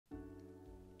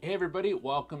Hey everybody,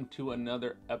 welcome to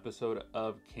another episode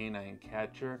of Canine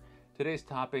Catcher. Today's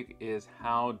topic is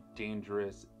how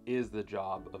dangerous is the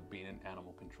job of being an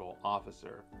animal control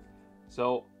officer.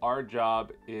 So our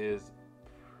job is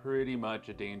pretty much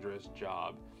a dangerous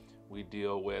job. We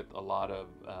deal with a lot of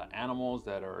animals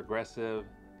that are aggressive,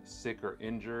 sick or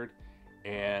injured,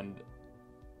 and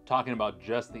talking about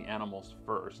just the animals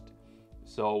first.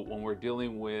 So when we're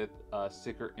dealing with a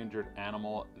sick or injured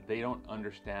animal, they don't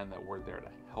understand that we're there to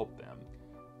help them.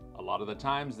 A lot of the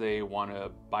times they want to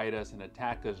bite us and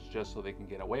attack us just so they can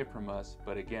get away from us,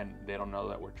 but again, they don't know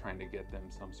that we're trying to get them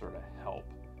some sort of help.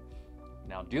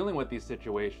 Now, dealing with these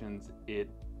situations, it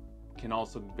can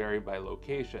also vary by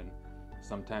location.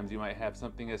 Sometimes you might have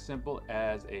something as simple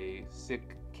as a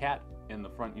sick cat in the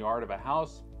front yard of a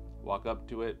house, walk up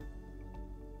to it,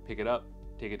 pick it up,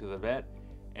 take it to the vet.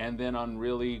 And then on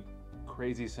really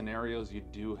crazy scenarios, you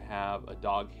do have a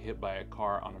dog hit by a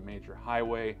car on a major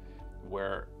highway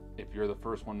where if you're the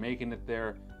first one making it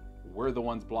there, we're the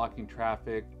ones blocking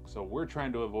traffic. So we're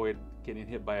trying to avoid getting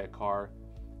hit by a car.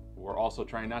 We're also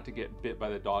trying not to get bit by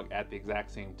the dog at the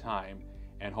exact same time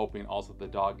and hoping also the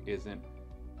dog isn't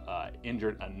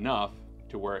injured enough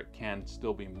to where it can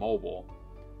still be mobile.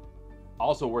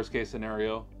 Also, worst case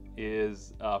scenario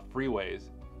is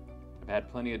freeways. I've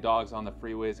had plenty of dogs on the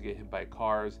freeways get hit by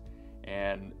cars,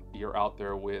 and you're out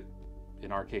there with,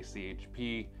 in our case,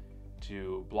 CHP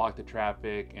to block the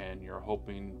traffic, and you're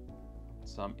hoping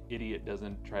some idiot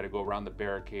doesn't try to go around the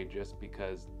barricade just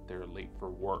because they're late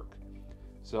for work.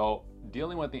 So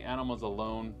dealing with the animals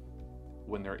alone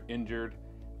when they're injured,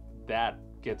 that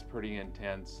gets pretty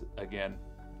intense. Again,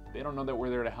 they don't know that we're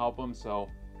there to help them, so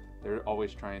they're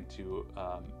always trying to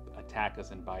attack us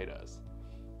and bite us.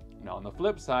 Now, on the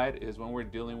flip side is when we're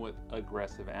dealing with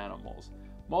aggressive animals.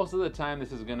 Most of the time,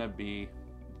 this is going to be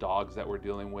dogs that we're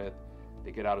dealing with.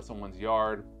 They get out of someone's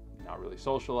yard, not really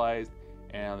socialized,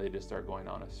 and they just start going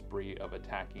on a spree of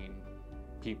attacking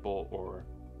people or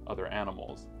other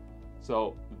animals.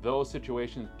 So those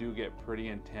situations do get pretty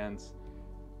intense.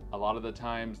 A lot of the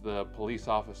times, the police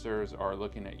officers are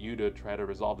looking at you to try to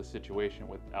resolve the situation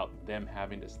without them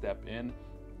having to step in,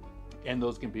 and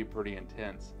those can be pretty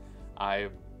intense.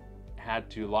 I've had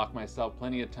to lock myself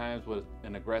plenty of times with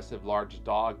an aggressive large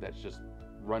dog that's just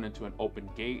run into an open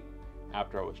gate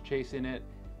after I was chasing it,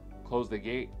 close the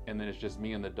gate, and then it's just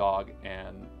me and the dog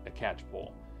and a catch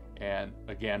pole. And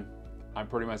again, I'm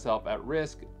putting myself at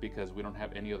risk because we don't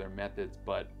have any other methods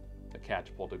but a catch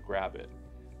pole to grab it.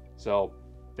 So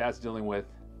that's dealing with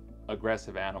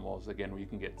aggressive animals, again, where you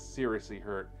can get seriously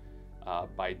hurt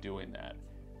by doing that.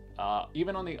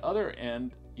 Even on the other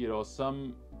end,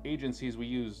 some agencies, we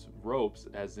use ropes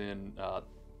as in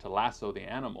to lasso the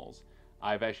animals.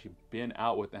 I've actually been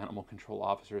out with animal control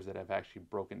officers that have actually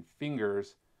broken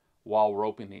fingers while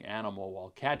roping the animal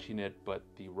while catching it, but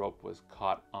the rope was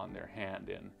caught on their hand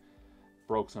and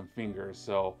broke some fingers.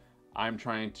 So I'm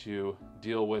trying to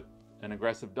deal with an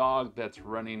aggressive dog that's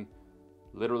running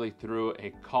literally through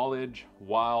a college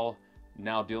while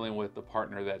now dealing with the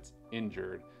partner that's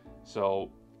injured.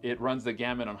 So it runs the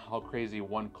gamut on how crazy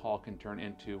one call can turn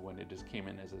into when it just came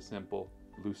in as a simple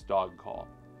loose dog call.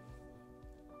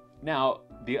 Now,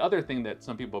 the other thing that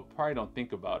some people probably don't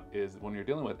think about is when you're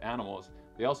dealing with animals,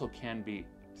 they also can be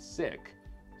sick.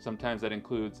 Sometimes that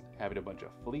includes having a bunch of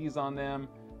fleas on them.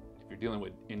 If you're dealing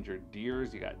with injured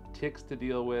deers, you got ticks to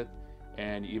deal with,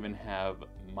 and you even have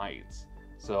mites.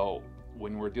 So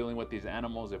when we're dealing with these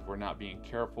animals, if we're not being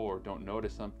careful or don't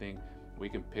notice something, we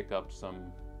can pick up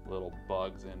some little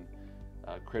bugs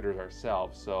and critters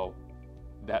ourselves. So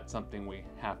that's something we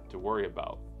have to worry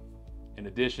about. In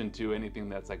addition to anything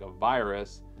that's like a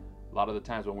virus, a lot of the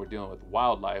times when we're dealing with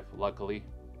wildlife, luckily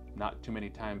not too many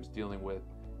times dealing with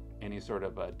any sort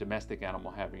of a domestic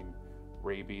animal having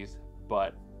rabies,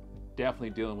 but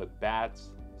definitely dealing with bats,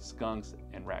 skunks,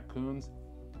 and raccoons.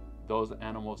 Those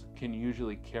animals can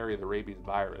usually carry the rabies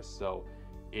virus. So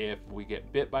if we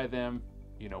get bit by them,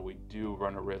 we do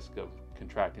run a risk of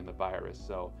contracting the virus.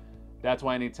 So that's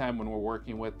why anytime when we're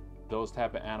working with those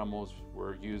type of animals,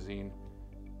 we're using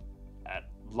a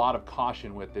lot of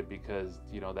caution with it because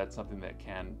that's something that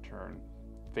can turn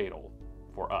fatal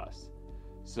for us.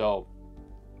 So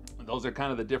those are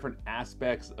kind of the different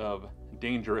aspects of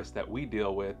dangerous that we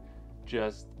deal with,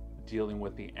 just dealing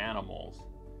with the animals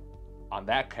on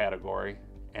that category.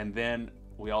 And then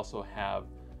we also have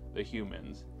the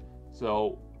humans.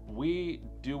 So we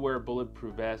do wear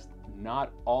bulletproof vests.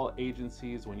 Not all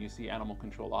agencies, when you see animal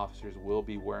control officers, will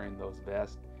be wearing those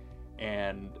vests.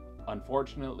 And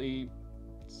unfortunately,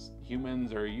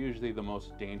 humans are usually the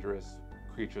most dangerous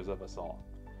creatures of us all.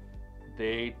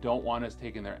 they don't want us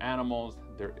taking their animals.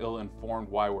 They're ill-informed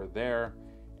why we're there,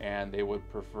 and they would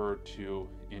prefer to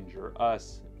injure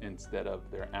us instead of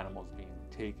their animals being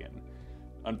taken.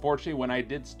 Unfortunately, when I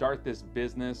did start this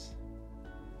business,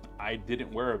 I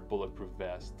didn't wear a bulletproof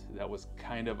vest. That was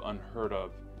kind of unheard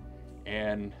of.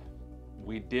 And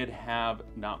we did have,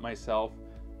 not myself,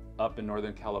 up in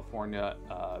Northern California,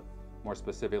 more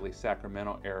specifically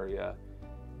Sacramento area,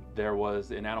 there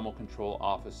was an animal control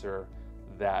officer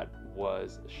that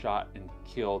was shot and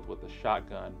killed with a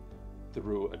shotgun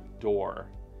through a door.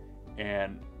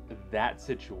 And that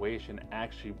situation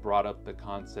actually brought up the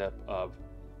concept of,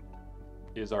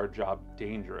 is our job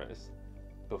dangerous?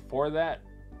 Before that,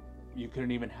 you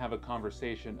couldn't even have a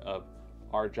conversation of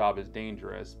our job is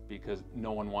dangerous because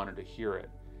no one wanted to hear it.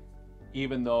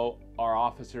 Even though our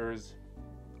officers,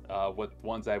 with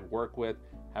ones I've worked with,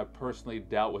 have personally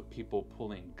dealt with people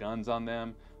pulling guns on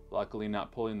them, luckily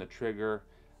not pulling the trigger.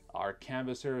 Our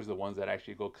canvassers, the ones that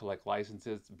actually go collect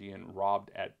licenses, being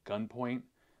robbed at gunpoint.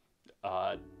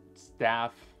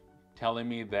 Staff telling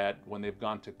me that when they've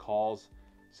gone to calls,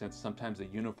 since sometimes the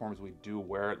uniforms we do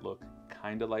wear it look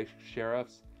kind of like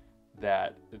sheriffs,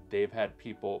 that they've had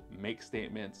people make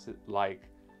statements like,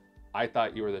 I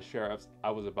thought you were the sheriffs,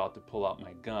 I was about to pull out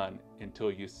my gun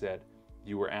until you said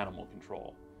you were animal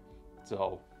control.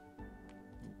 So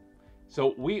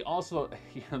we also,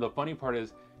 the funny part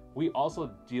is, we also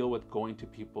deal with going to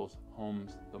people's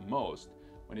homes the most.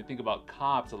 When you think about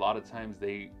cops, a lot of times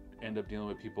they end up dealing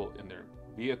with people in their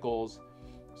vehicles,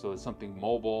 so it's something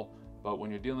mobile. But when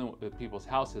you're dealing with people's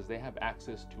houses, they have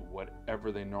access to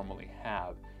whatever they normally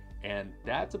have. And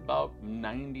that's about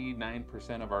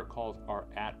 99% of our calls are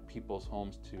at people's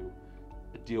homes to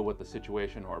deal with the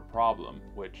situation or a problem,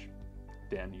 which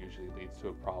then usually leads to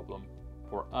a problem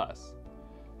for us.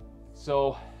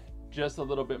 So just a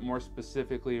little bit more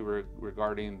specifically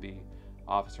regarding the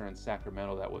officer in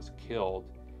Sacramento that was killed,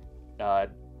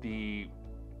 the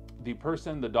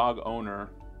person, the dog owner,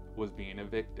 was being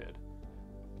evicted.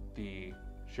 The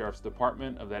sheriff's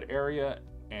department of that area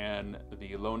and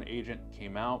the loan agent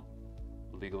came out,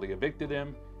 legally evicted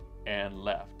him, and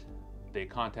left. They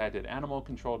contacted animal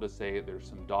control to say there's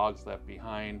some dogs left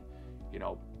behind,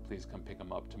 please come pick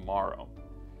them up tomorrow.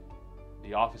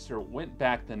 The officer went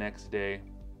back the next day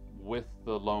with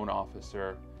the loan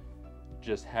officer,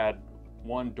 just had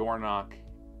one door knock,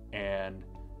 and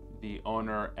the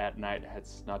owner at night had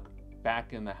snuck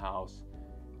back in the house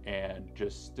and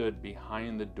just stood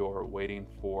behind the door waiting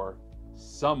for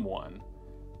someone.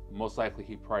 Most likely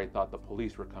he probably thought the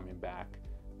police were coming back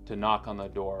to knock on the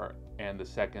door, and the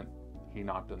second he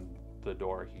knocked on the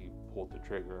door, he pulled the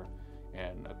trigger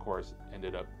and of course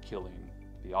ended up killing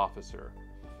the officer.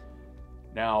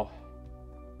 Now,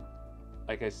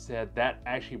 like I said, that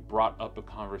actually brought up a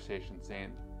conversation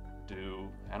saying, do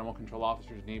animal control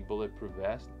officers need bulletproof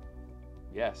vests?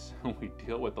 Yes, we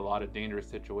deal with a lot of dangerous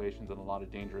situations and a lot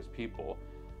of dangerous people.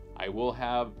 I will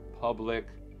have public,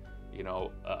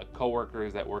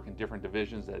 co-workers that work in different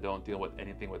divisions that don't deal with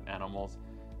anything with animals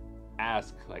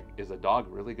ask, like, is a dog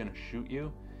really going to shoot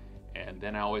you? And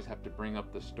then I always have to bring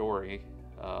up the story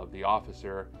of the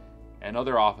officer and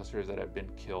other officers that have been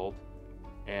killed,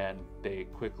 and they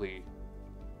quickly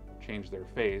change their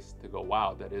face to go,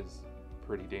 wow, that is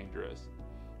pretty dangerous.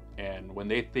 And when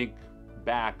they think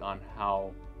back on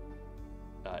how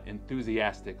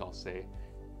enthusiastic, I'll say,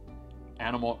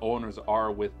 animal owners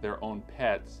are with their own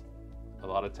pets, a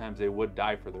lot of times they would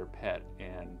die for their pet,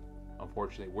 and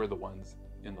unfortunately we're the ones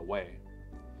in the way.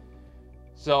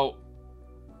 So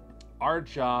our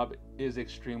job is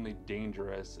extremely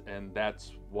dangerous, and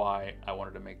that's why I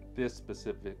wanted to make this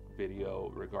specific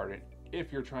video regarding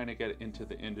if you're trying to get into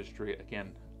the industry.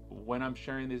 Again, when I'm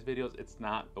sharing these videos, it's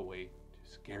not a way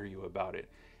to scare you about it.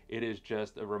 It is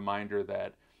just a reminder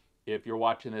that if you're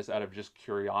watching this out of just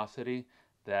curiosity,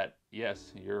 that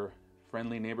yes, your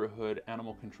friendly neighborhood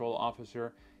animal control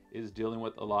officer is dealing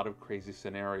with a lot of crazy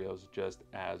scenarios, just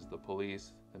as the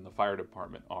police and the fire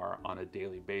department are on a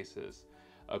daily basis.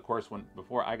 Of course,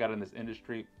 before I got in this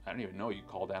industry, I didn't even know you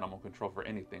called animal control for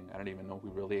anything. I didn't even know we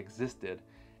really existed.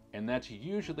 And that's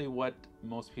usually what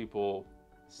most people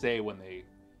say when they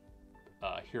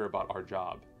hear about our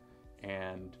job.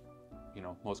 And,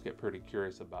 most get pretty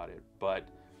curious about it. But,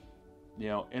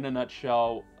 in a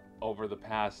nutshell, over the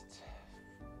past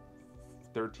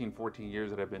 13, 14 years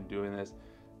that I've been doing this,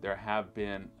 there have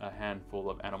been a handful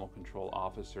of animal control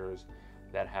officers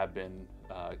that have been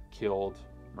killed,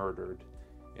 murdered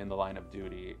in the line of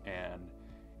duty. And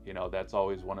that's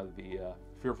always one of the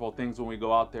fearful things when we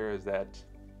go out there, is that,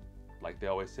 like they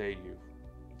always say,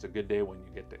 it's a good day when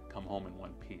you get to come home in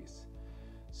one piece.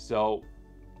 So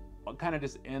I'll kind of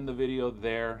just end the video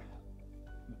there.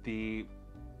 If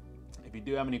you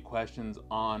do have any questions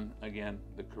on, again,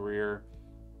 the career,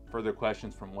 further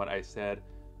questions from what I said,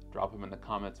 drop them in the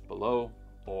comments below,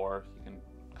 or you can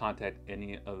contact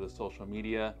any of the social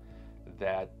media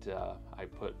that I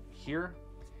put here.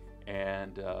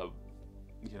 And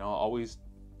always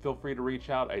feel free to reach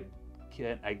out. I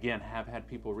again have had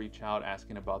people reach out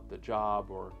asking about the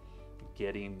job or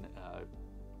getting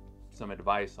some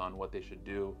advice on what they should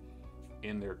do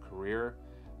in their career.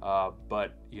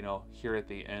 But here at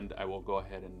the end, I will go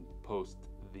ahead and post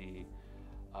the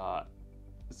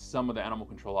some of the animal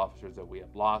control officers that we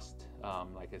have lost.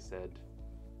 Like I said,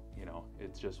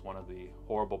 it's just one of the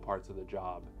horrible parts of the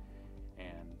job,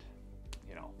 and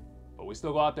but we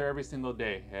still go out there every single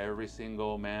day, every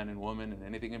single man and woman and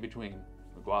anything in between.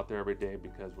 We go out there every day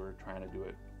because we're trying to do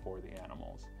it for the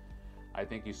animals. I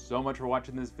thank you so much for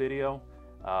watching this video.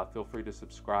 Feel free to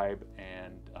subscribe,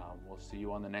 and we'll see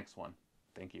you on the next one.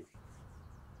 Thank you.